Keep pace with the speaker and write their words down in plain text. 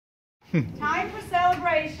Time for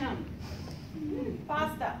celebration.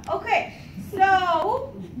 Pasta. Okay,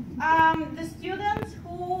 so the students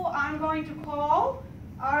who I'm going to call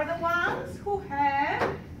are the ones who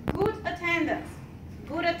have good attendance.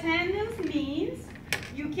 Good attendance means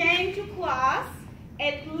you came to class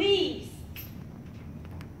at least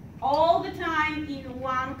all the time in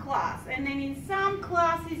one class, and then in some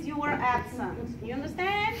classes you were absent. You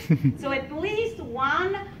understand? So at least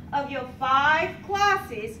one of your 5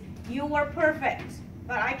 classes you were perfect.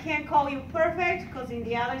 But I can't call you perfect because in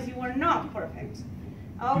the others you were not perfect.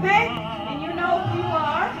 Okay? And you know who you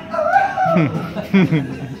are?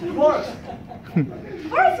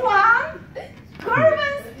 First one,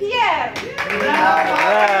 Curvens Pierre.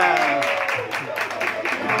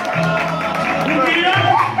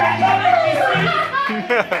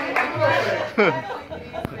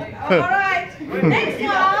 Alright,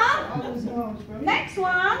 next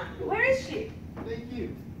one, where is she? Thank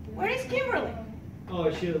you. Where is Kimberly?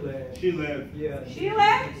 Oh, she left. She left. Yeah. She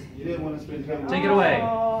left? You didn't want to spend time with her. Take it away.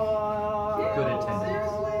 Good attendance.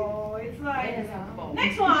 Oh, it's like,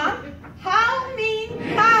 next one, How Mean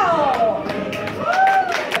Cow.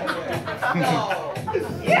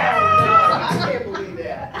 Yeah! I can't believe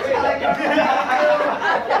that.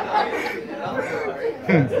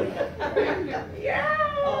 Yeah!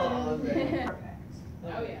 Oh,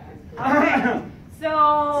 yeah. Okay. So,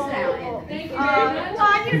 thank you very much.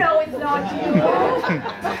 well, you know it's not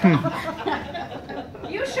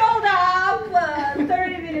you. You showed up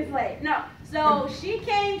 30 minutes late. No. So she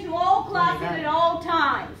came to all classes at all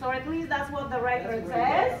times, or at least that's what the record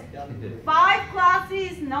says. 5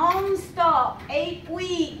 classes non-stop, 8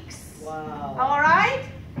 weeks. Wow. All right?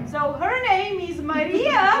 So her name is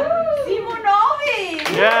Maria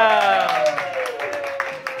Simonovic. Yeah.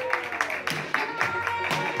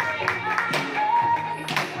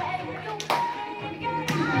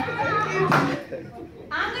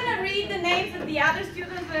 I'm going to read the names of the other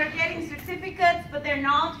students that are getting certificates, but they're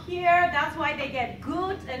not here. That's why they get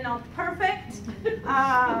good and not perfect,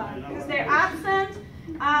 because they're absent.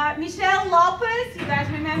 Michelle Lopez, you guys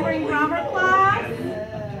remember in grammar class.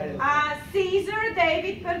 Caesar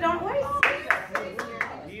David, pardon, where is Caesar?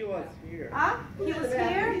 He was here. He was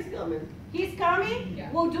here? He's coming. He's coming?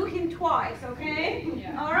 Yeah. We'll do him twice, okay?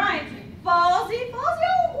 Yeah. All right. Fozzie,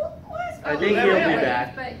 where's I think he'll be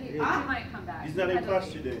back. But he might come back. He's not in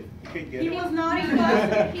class today. You can't get He him. was not in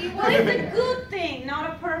class. Well, it's a good thing,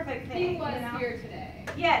 not a perfect thing. He was you know? here today.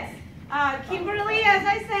 Yes. Kimberly, as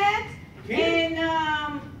I said, and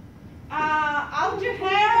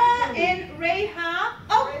Al-Jahara and Rayha.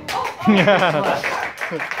 Oh.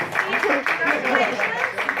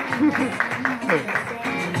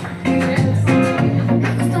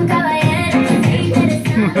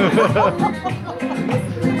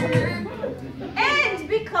 And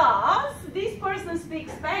because this person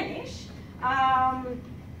speaks Spanish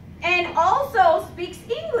and also speaks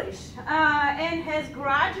English and has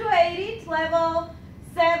graduated level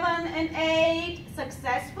 7 and 8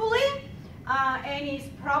 successfully and is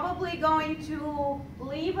probably going to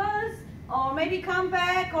leave us or maybe come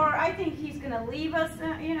back, or I think he's going to leave us,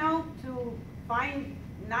 you know, to find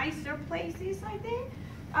nicer places, I think.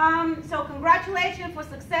 So congratulations for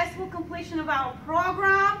successful completion of our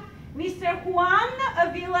program, Mr. Juan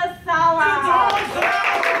Avila Sala.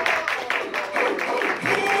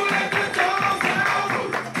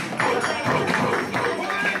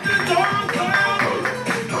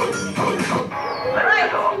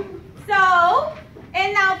 Right. So,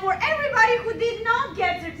 and now for everybody who did not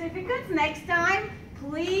get certificates, next time,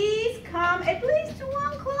 please come at least to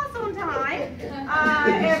one class on time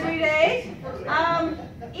every day.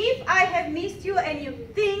 If I have missed you and you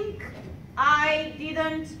think I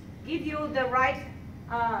didn't give you the right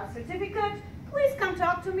certificate, please come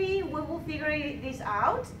talk to me. We will figure this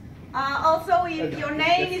out. Also, if your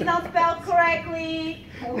name is not spelled correctly,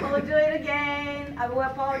 we will do it again. I will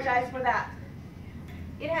apologize for that.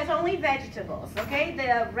 It has only vegetables, okay?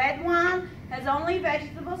 The red one has only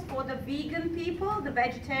vegetables for the vegan people, the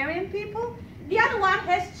vegetarian people. The other one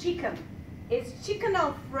has chicken. It's chicken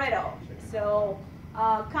Alfredo. So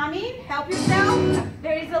come in, help yourself.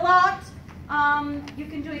 There is a lot. You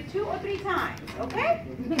can do it 2 or 3 times, okay?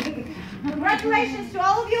 Congratulations to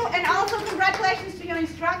all of you, and also congratulations to your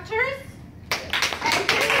instructors. And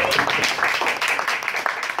please.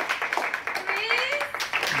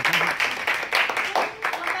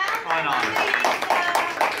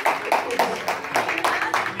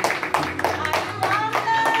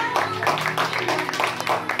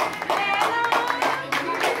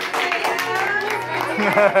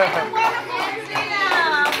 Ha ha ha.